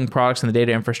building products in the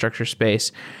data infrastructure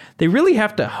space, they really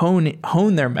have to hone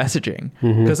their messaging,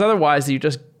 because otherwise you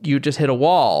just hit a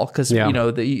wall, because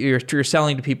you're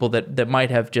selling to people that might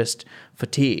have just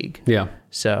fatigue. Yeah.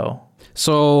 So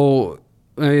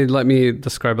let me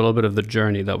describe a little bit of the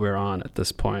journey that we're on at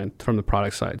this point from the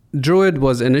product side. Druid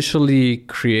was initially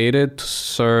created to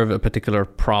solve a particular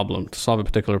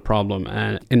problem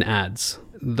and in ads.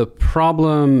 The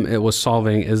problem it was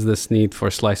solving is this need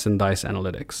for slice and dice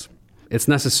analytics. It's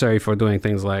necessary for doing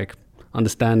things like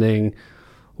understanding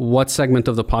what segment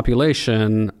of the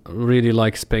population really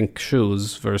likes pink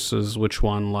shoes versus which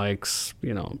one likes,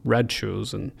 red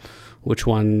shoes, and which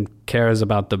one cares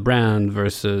about the brand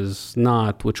versus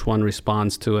not, which one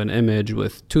responds to an image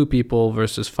with 2 people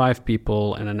versus 5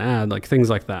 people in an ad, like things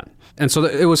like that. And so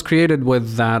it was created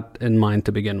with that in mind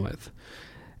to begin with.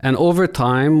 And over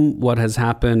time, what has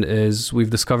happened is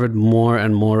we've discovered more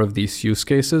and more of these use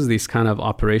cases, these kind of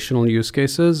operational use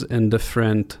cases in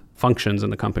different functions in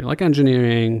the company, like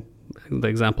engineering. The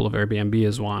example of Airbnb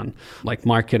is one, like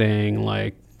marketing,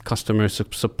 like customer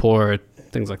support,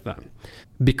 things like that.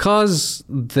 Because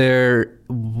there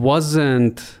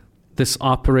wasn't this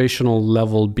operational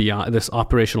level BI, this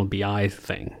operational BI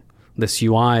thing, this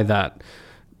UI that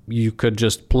you could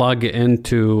just plug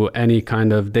into any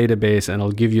kind of database and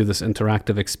it'll give you this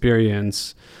interactive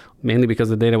experience, mainly because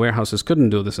the data warehouses couldn't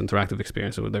do this interactive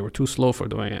experience. They were too slow for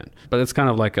doing it. But it's kind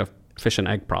of like a fish and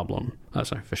egg problem.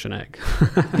 Fish and egg.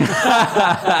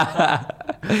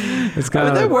 It's kind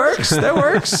of that works.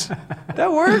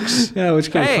 Yeah,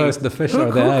 which came first, the fish or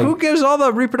the egg? Who gives all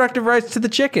the reproductive rights to the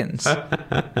chickens?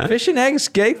 Fish and eggs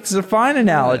is a fine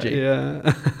analogy.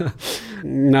 Yeah.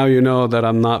 Now you know that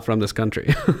I'm not from this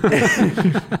country.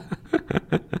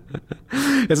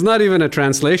 It's not even a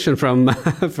translation from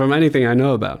anything I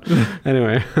know about.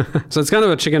 Anyway, so it's kind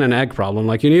of a chicken and egg problem.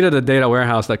 Like you needed a data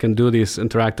warehouse that can do these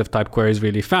interactive type queries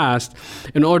really fast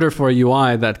in order for a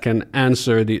UI that can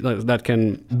that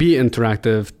can be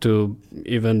interactive to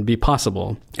even be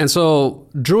possible. And so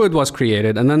Druid was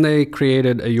created, and then they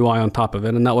created a UI on top of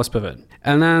it, and that was Pivot.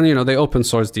 And then, they open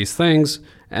sourced these things,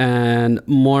 and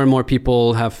more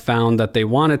people have found that they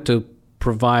wanted to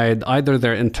provide either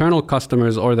their internal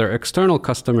customers or their external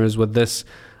customers with this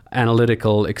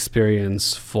analytical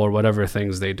experience for whatever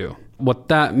things they do. What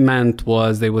that meant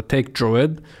was they would take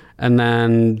Druid and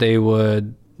then they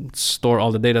would store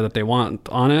all the data that they want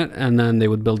on it, and then they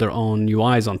would build their own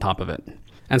UIs on top of it.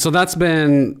 And so that's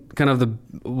been kind of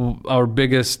our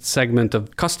biggest segment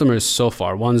of customers so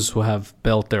far, ones who have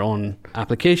built their own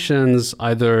applications,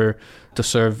 either to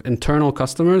serve internal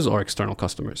customers or external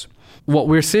customers. What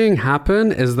we're seeing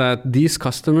happen is that these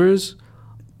customers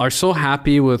are so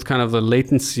happy with kind of the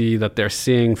latency that they're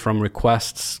seeing from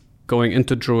requests going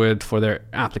into Druid for their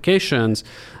applications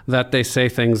that they say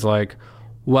things like,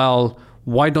 well,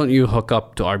 why don't you hook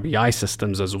up to our BI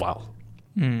systems as well?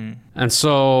 And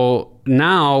so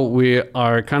now we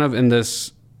are kind of in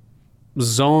this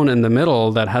zone in the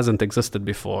middle that hasn't existed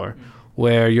before,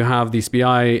 where you have these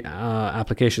BI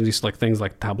applications, these like things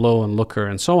like Tableau and Looker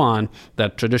and so on,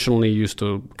 that traditionally used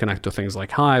to connect to things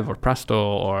like Hive or Presto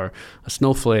or a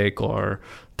Snowflake or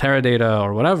Teradata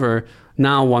or whatever,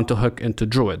 now want to hook into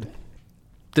Druid.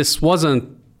 This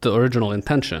wasn't the original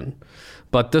intention,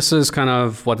 but this is kind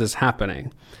of what is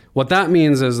happening. What that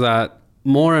means is that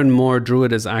more and more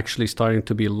Druid is actually starting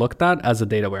to be looked at as a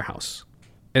data warehouse.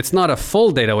 It's not a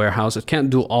full data warehouse. It can't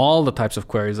do all the types of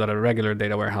queries that a regular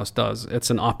data warehouse does.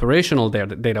 It's an operational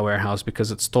data warehouse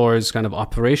because it stores kind of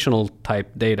operational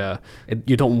type data.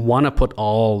 You don't want to put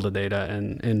all the data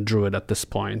in Druid at this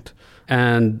point.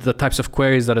 And the types of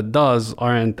queries that it does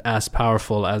aren't as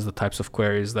powerful as the types of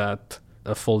queries that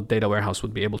a full data warehouse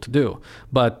would be able to do.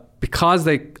 But because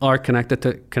they are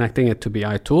connecting it to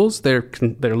BI tools, they're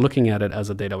looking at it as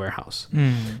a data warehouse.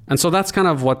 And so that's kind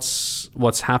of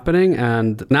what's happening.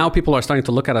 And now people are starting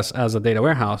to look at us as a data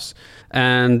warehouse.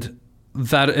 And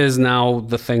that is now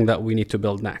the thing that we need to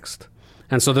build next.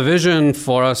 And so the vision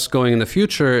for us going in the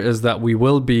future is that we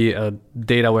will be a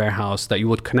data warehouse that you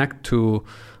would connect to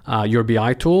your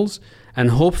BI tools.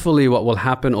 And hopefully what will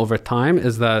happen over time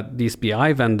is that these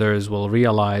BI vendors will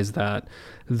realize that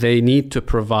they need to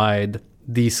provide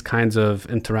these kinds of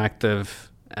interactive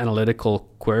analytical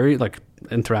query, like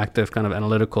interactive kind of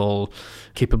analytical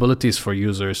capabilities for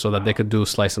users so that they could do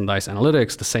slice and dice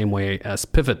analytics the same way as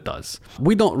Pivot does.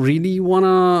 We don't really want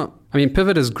to,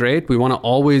 Pivot is great. We want to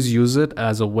always use it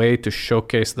as a way to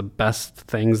showcase the best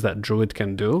things that Druid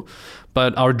can do.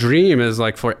 But our dream is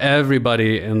like for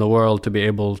everybody in the world to be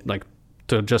able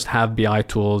to just have BI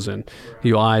tools and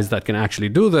UIs that can actually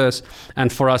do this,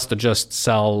 and for us to just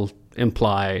sell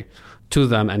Imply to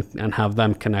them and have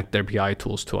them connect their BI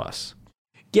tools to us.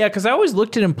 Yeah, because I always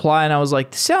looked at Imply and I was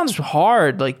like, this sounds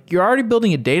hard. Like, you're already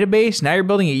building a database, now you're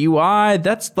building a UI.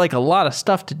 That's like a lot of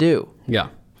stuff to do. Yeah,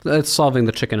 it's solving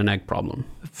the chicken and egg problem.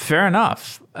 Fair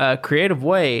enough. Creative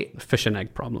way. Fish and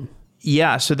egg problem.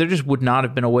 Yeah, so there just would not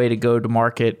have been a way to go to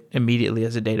market immediately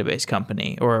as a database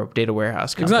company or a data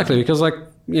warehouse company. Exactly, because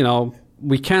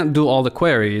we can't do all the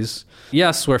queries.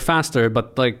 Yes, we're faster,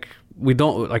 but we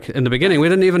don't, in the beginning, we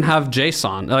didn't even have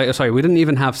JSON. We didn't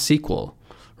even have SQL,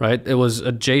 right? It was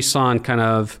a JSON kind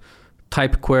of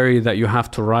type query that you have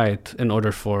to write in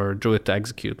order for Druid to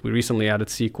execute. We recently added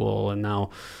SQL, and now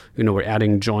we're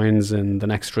adding joins in the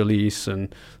next release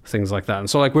and things like that. And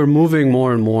so we're moving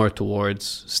more and more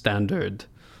towards standard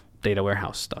data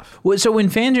warehouse stuff. So when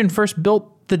Fanjan first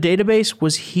built the database,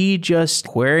 was he just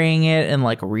querying it and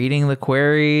reading the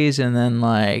queries and then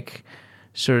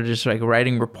sort of just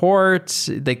writing reports?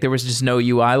 There was just no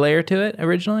UI layer to it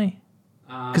originally?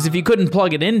 Because if you couldn't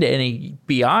plug it into any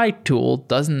BI tool,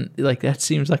 that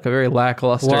seems like a very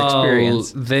lackluster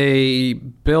experience. They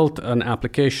built an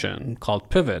application called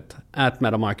Pivot at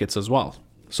MetaMarkets as well.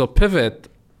 So Pivot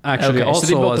actually also so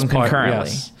they built was them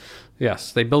concurrently.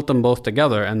 Yes, they built them both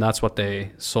together, and that's what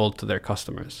they sold to their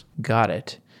customers. Got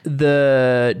it.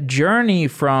 The journey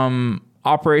from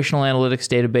operational analytics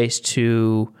database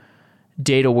to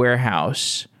data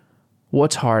warehouse,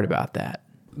 what's hard about that?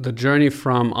 The journey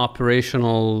from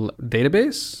operational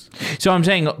database? So I'm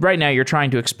saying right now you're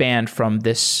trying to expand from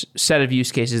this set of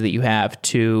use cases that you have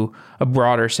to a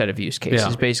broader set of use cases.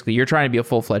 Yeah. Basically, you're trying to be a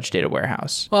full-fledged data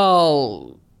warehouse.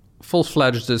 Well,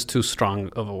 full-fledged is too strong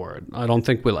of a word. I don't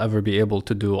think we'll ever be able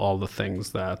to do all the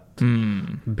things that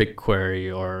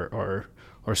BigQuery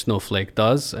or Snowflake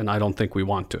does, and I don't think we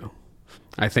want to.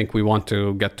 I think we want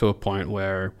to get to a point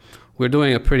where we're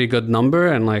doing a pretty good number,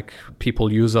 and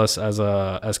people use us as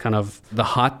kind of the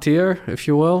hot tier, if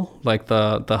you will,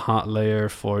 the hot layer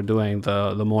for doing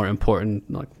the more important,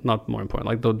 not more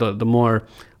important, the more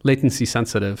latency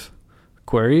sensitive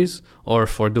queries, or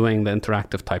for doing the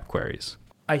interactive type queries.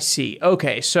 I see.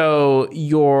 Okay, so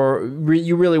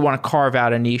you really want to carve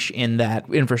out a niche in that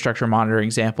infrastructure monitoring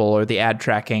example or the ad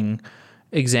tracking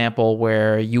example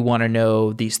where you want to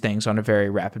know these things on a very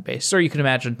rapid basis. Or you can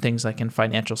imagine things like in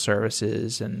financial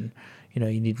services and you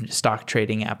need stock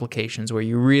trading applications where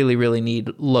you really, really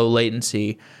need low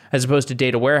latency, as opposed to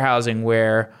data warehousing,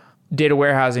 where data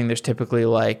warehousing there's typically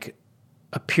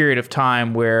a period of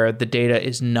time where the data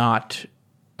is not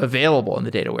available in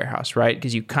the data warehouse, right?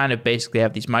 Because you kind of basically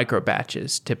have these micro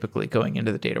batches typically going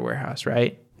into the data warehouse,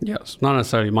 right? Yes, not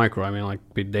necessarily micro. I mean, like, it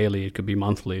could be daily, it could be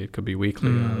monthly, it could be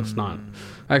weekly. It's not.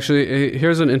 Actually,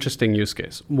 here's an interesting use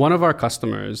case. One of our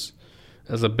customers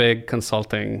is a big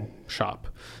consulting shop,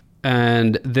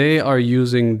 and they are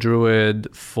using Druid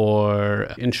for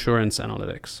insurance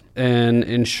analytics. In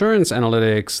insurance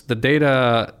analytics, the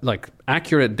data, like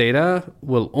accurate data,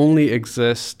 will only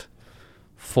exist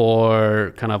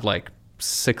for kind of like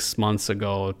 6 months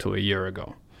ago to a year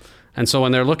ago. And so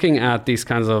when they're looking at these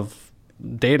kinds of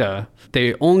data,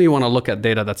 they only want to look at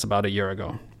data that's about a year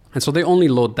ago. And so they only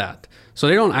load that. So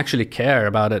they don't actually care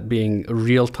about it being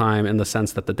real time in the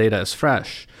sense that the data is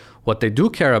fresh. What they do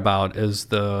care about is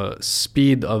the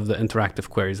speed of the interactive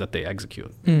queries that they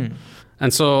execute.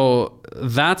 And so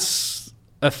that's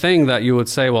a thing that you would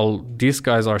say, well, these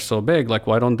guys are so big, like,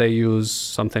 why don't they use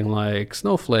something like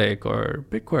Snowflake or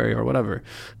BigQuery or whatever?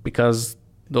 Because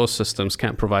those systems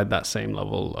can't provide that same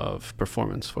level of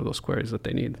performance for those queries that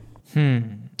they need.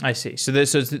 I see. So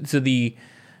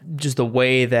the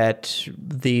way that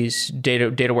these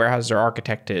data warehouses are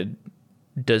architected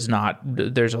does not,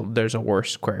 there's a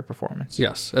worse query performance.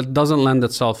 Yes, it doesn't lend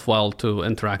itself well to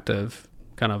interactive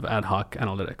kind of ad hoc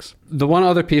analytics. The one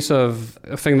other piece of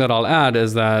thing that I'll add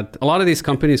is that a lot of these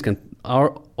companies are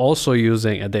also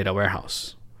using a data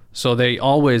warehouse. So they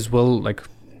always will, like,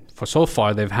 for so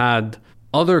far, they've had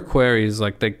other queries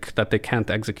like that they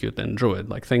can't execute in Druid,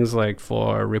 like things like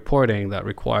for reporting that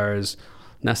requires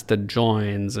nested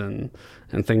joins and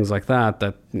things like that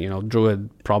Druid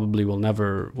probably will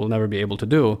never be able to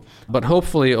do. But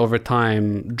hopefully over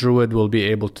time, Druid will be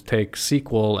able to take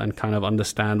SQL and kind of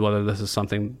understand whether this is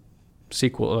something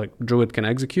SQL, like Druid, can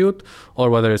execute, or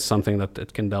whether it's something that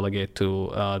it can delegate to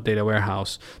a data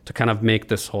warehouse to kind of make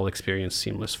this whole experience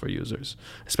seamless for users,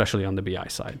 especially on the BI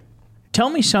side. Tell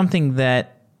me something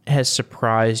that has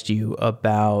surprised you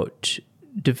about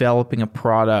developing a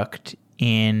product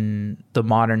in the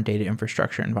modern data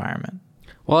infrastructure environment.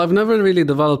 Well, I've never really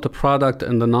developed a product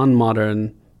in the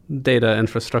non-modern data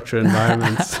infrastructure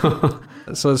environment.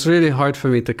 So it's really hard for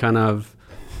me to kind of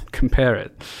compare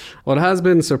it. What has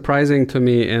been surprising to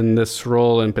me in this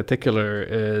role in particular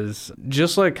is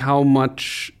just like how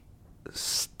much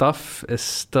stuff is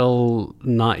still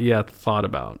not yet thought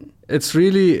about. It's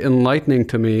really enlightening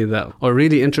to me that, or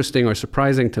really interesting or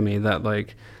surprising to me that,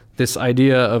 like, this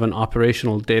idea of an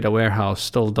operational data warehouse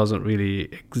still doesn't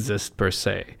really exist per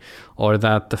se, or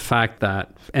that the fact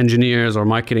that engineers or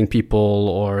marketing people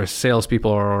or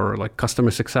salespeople or like customer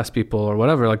success people or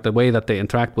whatever, like the way that they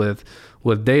interact with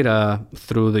data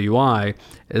through the UI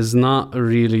is not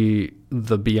really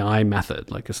the BI method.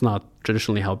 Like, it's not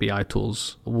traditionally how BI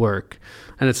tools work.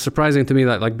 And it's surprising to me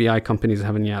that like BI companies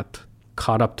haven't yet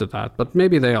caught up to that, but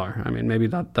maybe they are. I mean, maybe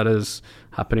that is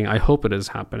happening. I hope it is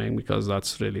happening, because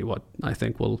that's really what I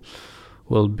think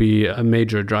will be a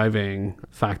major driving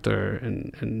factor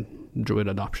in Druid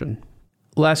adoption.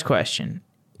 Last question.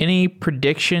 Any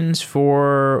predictions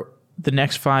for the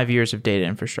next 5 years of data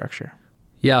infrastructure?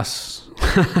 Yes.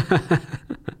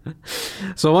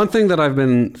 So one thing that I've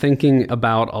been thinking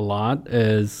about a lot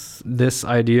is this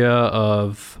idea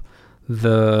of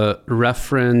the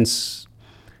reference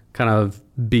kind of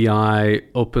BI,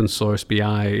 open source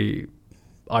BI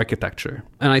architecture.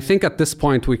 And I think at this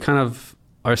point, we kind of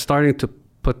are starting to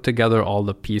put together all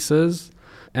the pieces.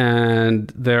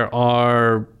 And there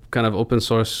are kind of open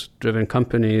source driven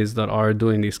companies that are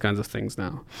doing these kinds of things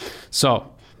now. So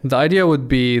the idea would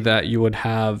be that you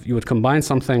would combine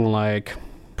something like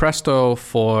Presto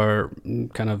for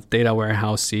kind of data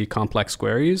warehousey complex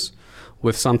queries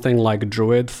with something like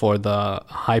Druid for the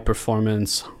high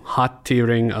performance hot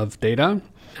tiering of data,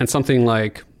 and something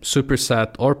like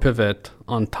Superset or Pivot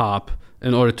on top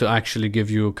in order to actually give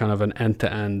you kind of an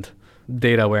end-to-end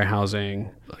data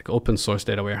warehousing, like open source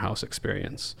data warehouse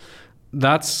experience.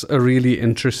 That's a really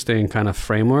interesting kind of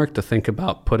framework to think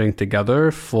about putting together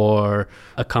for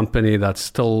a company that's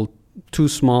still too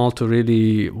small to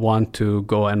really want to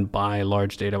go and buy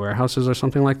large data warehouses or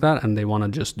something like that, and they want to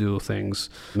just do things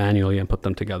manually and put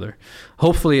them together.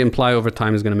 Hopefully, Imply over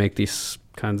time is going to make these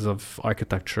kinds of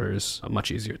architectures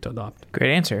much easier to adopt.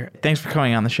 Great answer. Thanks for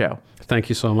coming on the show. Thank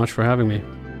you so much for having me.